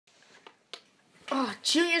Oh,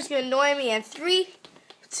 Junior's gonna annoy me in 3,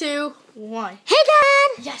 2, 1. Hey,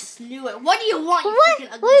 Dad! Yes, knew it. What do you want, you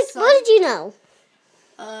freaking ugly son? What did you know?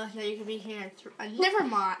 No, you can be here in never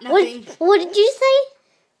mind. Nothing. What did you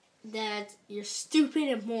say? That you're stupid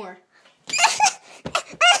and more. You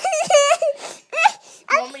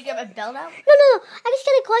want me to get my belt out? No. I just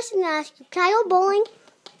got a question to ask you. Can I go bowling?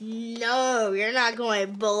 No, you're not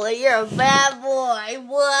going bowling. You're a bad boy.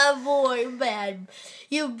 Bad boy, bad.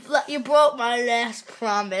 You broke my last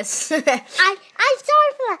promise. I'm sorry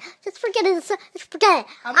for that. Just forget it. Just forget it.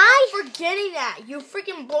 I'm not forgetting that. You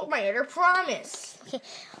freaking broke my other promise. Okay.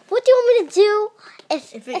 What do you want me to do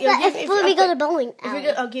if we go to bowling?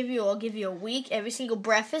 I'll give you a week, every single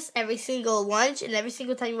breakfast, every single lunch, and every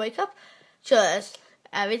single time you wake up. Just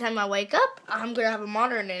every time I wake up, I'm gonna have a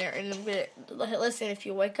monitor in there, and I'm gonna listen if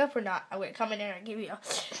you wake up or not. I'm gonna come in there and give you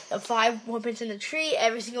a 5 whoopings in the tree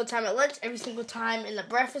every single time at lunch, every single time in the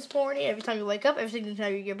breakfast morning, every time you wake up, every single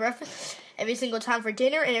time you get breakfast, every single time for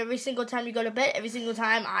dinner, and every single time you go to bed, every single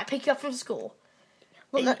time I pick you up from school.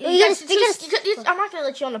 Well, I'm not gonna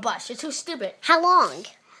let you on the bus. You're too stupid. How long?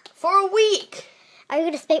 For a week. Are you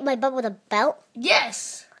gonna spank my butt with a belt?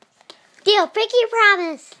 Yes. Deal. Break your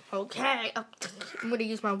promise. Okay. I'm gonna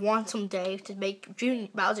use my Wantum Day to make June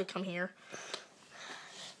Bowser come here.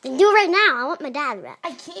 Then do it right now. I want my dad back.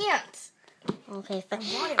 I can't. Okay, fine.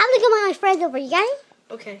 I'm gonna go with my friends over. You got it?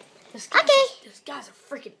 Okay. This guy's a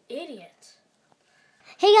freaking idiot.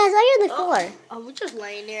 Hey guys, are you on the floor? Oh, we're just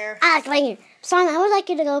laying there. Laying here. Son, I would like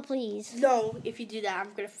you to go, please. No, if you do that,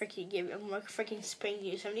 I'm gonna freaking spank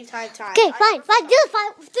you 75 times. Okay, fine. Do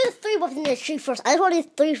the 3 whoopings in the tree first. I just want to do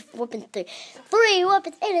 3 whoopings. 3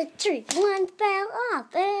 whoopings in a tree. 1 fell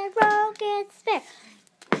off and broke its spare.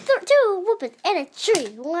 2 whoopings in a tree.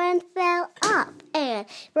 1 fell off and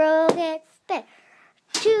broke its spare.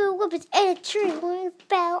 2 whoopings in a tree. 1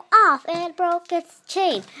 fell off and broke its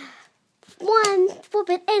chain. 1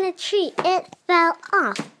 whooping in a tree, it fell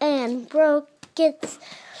off and broke its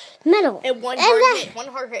middle. And one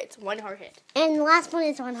hard hit. And the last one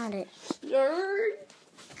is 100.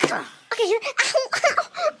 Okay.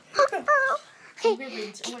 I'm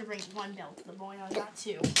gonna bring 1 belt to the boy. I got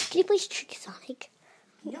 2. Can you please trick Sonic?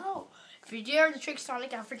 No. If you dare to trick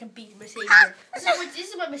Sonic, I'll freaking beat Mercedes. This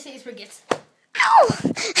is what Mercedes gets. Ow!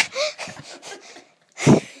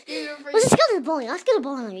 Let's just go to the bowling. Let's go to the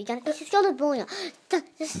bowling. You got it. Let's just go to the bowling.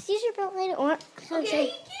 Just use your belt later. Or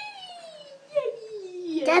okay.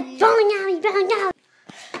 Get bowling out.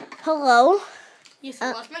 Hello. Yes,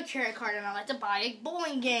 I lost my credit card and I like to buy a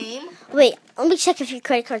bowling game. Wait, let me check if your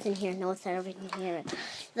credit card's in here. No, it's not over here.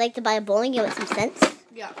 You like to buy a bowling game with some sense?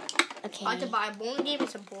 Yeah. Okay. I like to buy a bowling game with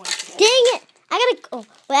some points. Dang it! I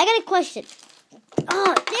got a question.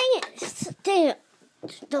 Oh, dang it!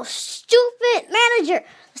 The stupid manager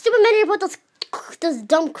put those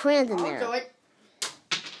dumb crayons in there. I'll do it.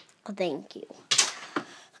 Oh, thank you.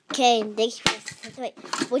 Okay, thank you for this. Wait,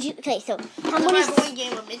 so how many?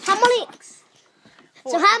 So how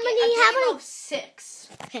many? 6.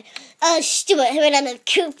 Okay. Stupid. I went on a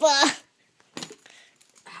Koopa.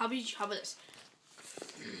 How about this?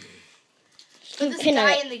 Put this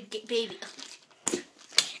guy in the baby.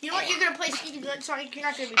 You know what? You're gonna play Sonic. You're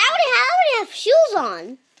not gonna be. I already have shoes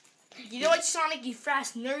on. You know what, Sonic? You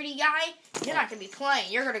fast nerdy guy. You're not gonna be playing.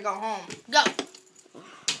 You're gonna go home. Go.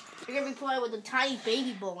 You're gonna be playing with a tiny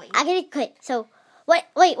baby bowling. I gotta quit. So wait.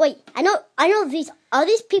 I know these. Are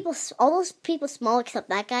these people? All those people small except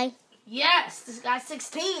that guy? Yes. This guy's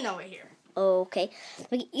 16 over here. Okay.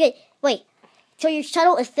 Wait. So your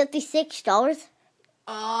shuttle is $56?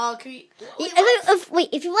 If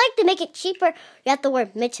you like to make it cheaper, you have to wear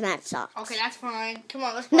mismatched socks. Okay, that's fine. Come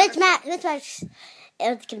on, let's go. Mismatch.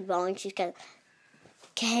 It's gonna be bowling. She's got.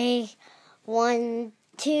 Okay, 1,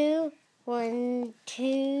 2, 1,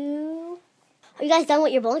 2. Are you guys done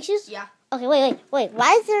with your bowling shoes? Yeah. Okay, wait.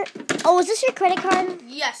 Why is there? Oh, is this your credit card?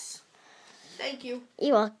 Yes. Thank you.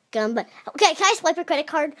 You're welcome. But okay, can I swipe your credit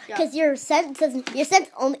card? Because your cent is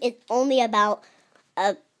only about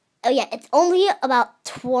it's only about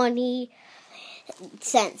 20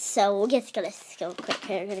 cents. So we'll just go quick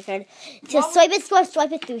credit card. So swipe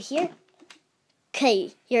it through here.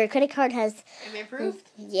 Okay, your credit card has been approved?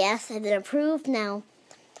 Yes, it's been approved now.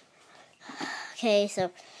 Okay,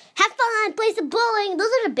 so have fun, play some bowling.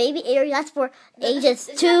 Those are the baby areas. That's for ages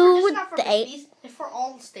 2 to 8. It's for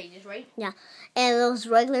all stages, right? Yeah, and those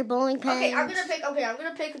regular bowling pins. Okay, I'm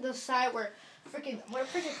gonna pick the side where I'm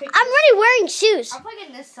already wearing shoes. I'm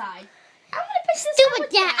picking this side. I'm gonna pick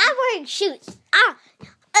stupid. Yeah, I'm wearing shoes.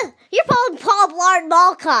 You're Paul Blart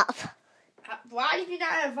Mall Cop. Why did you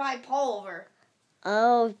not invite Paul over?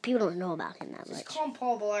 Oh, people don't know about him that much. Just call him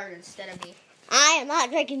Paul Blart instead of me. I am not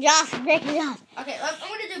drinking Josh. I'm drinking Josh. Okay, I'm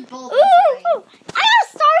going to do both. Ooh, I got a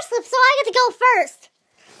star slip, so I get to go first.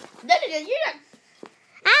 No, you're not.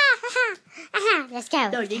 Let's go.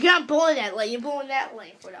 No, you're not bowling that lane. You're bowling that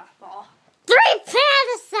lane for the ball. 3 pairs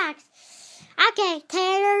of socks. Okay,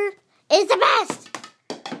 Taylor is the best.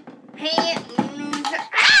 Hand loser.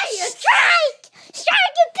 Hey, strike!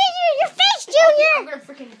 Strike and beat you in your face, Junior. I'm gonna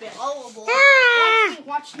freaking bet all of them. Ah.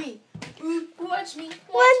 Watch me. Watch me.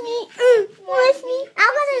 Watch me. Watch me.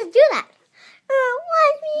 I'm gonna do that.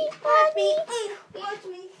 Watch me. Watch me. Watch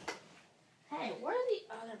me. Hey, where are the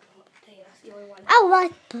other things? That's the only one. Oh,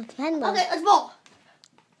 what? Okay, let's bowl.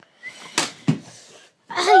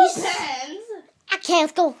 Pens. Okay,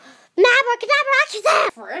 let's go. Abracadabra, action!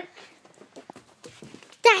 Frick.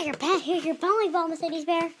 There, your pen. Here's your bowling ball, Mercedes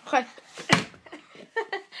Bear. Okay.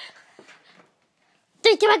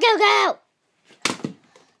 3, 2, 1, go!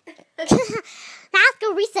 Now let's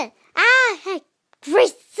go reset. Hey,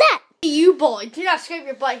 reset. You boy, do not scrape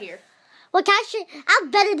your butt here. Well, gosh, I'm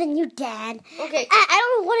better than you, Dad. Okay. I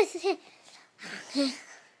don't know what is it.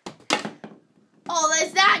 Oh,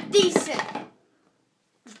 that's not decent.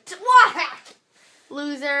 What?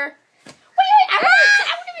 Loser. Wait, I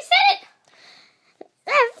wouldn't even said it.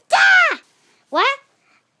 What?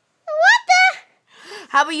 What the?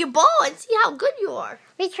 How about you bowl and see how good you are?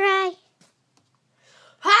 Retry.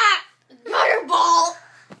 Ha! Gutter ball.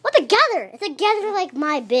 What the gather? It's a gather like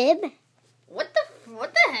my bib. What the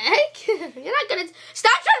heck? You're not gonna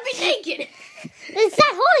stop trying to be naked. It's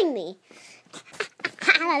not holding me.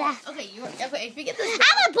 Okay, if you get this. I'm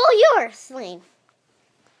gonna bowl yours lane.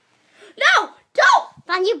 No, don't.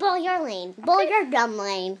 Fine, you bowl your lane. Bowl your dumb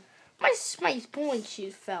lane. My bowling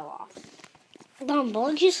shoes fell off. Dumb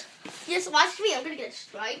bowling shoes. Just watch me. I'm gonna get a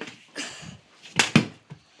strike.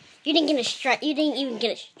 You didn't get a strike. You didn't even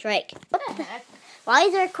get a strike. What the heck? Why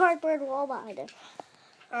is there a cardboard wall behind it?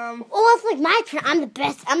 Oh, it's like my turn. I'm the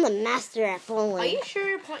best. I'm the master at bowling. Are you sure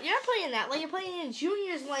you're not playing that? Like you're playing in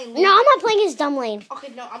Junior's lane. No, I'm not playing his dumb lane.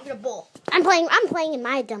 Okay, no, I'm gonna bowl. I'm playing in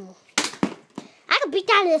my dumb lane. I could beat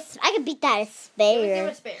that as spare. Give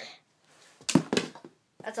it a spare.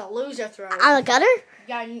 That's a loser throw. On a gutter?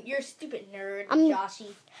 Yeah, you're a stupid nerd,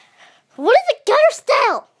 Joshy. What is a gutter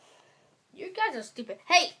style? You guys are stupid.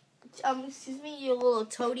 Hey, excuse me, you little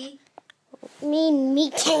toady.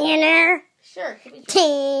 Me, Tanner. Sure.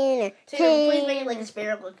 Tanner. Please make it like a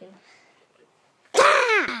spare looking.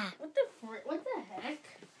 Ah! What the heck?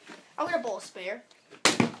 I'm gonna bowl a spare.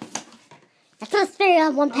 That's not a spare. You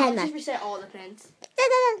have one pen Just left. reset all the pens.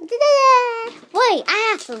 Wait, I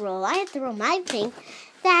have to roll. I have to roll my thing.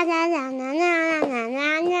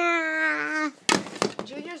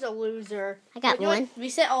 Junior's a loser. I got one.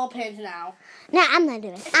 Reset all pens now. No, I'm not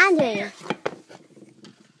doing it. I'm doing it.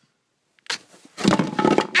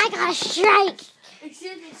 I got a strike.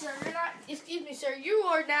 Excuse me, sir. Excuse me, sir. You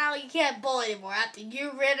can't bowl anymore after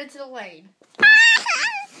you ran into the lane.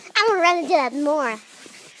 I'm gonna run into that more.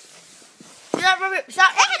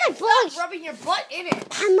 Stop rubbing your butt in it.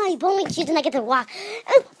 I'm my bowling shoes and I get to walk.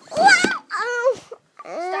 Stop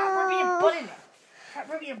rubbing your butt in it. Stop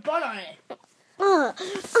rubbing your butt on it.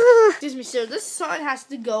 Excuse me, sir. This son has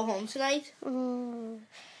to go home tonight.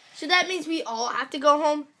 So that means we all have to go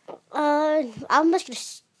home? I'm just gonna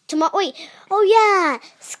tomorrow. Wait. Oh yeah.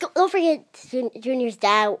 Don't forget Junior's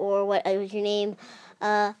dad or what was your name?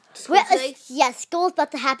 School's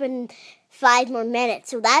about to happen. 5 more minutes,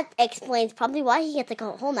 so that explains probably why he had to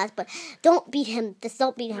go home. But don't beat him. Just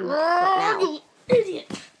don't beat him now. You idiot!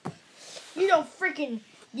 You don't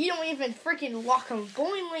even freaking walk on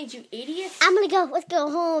bowling lanes, you idiot! I'm gonna go. Let's go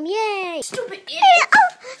home. Yay! Stupid idiot!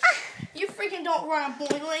 You freaking don't run on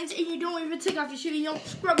bowling lanes, and you don't even take off your shoes. You don't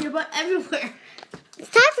scrub your butt everywhere. It's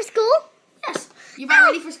time for school. Yes. You about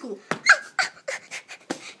ready for school?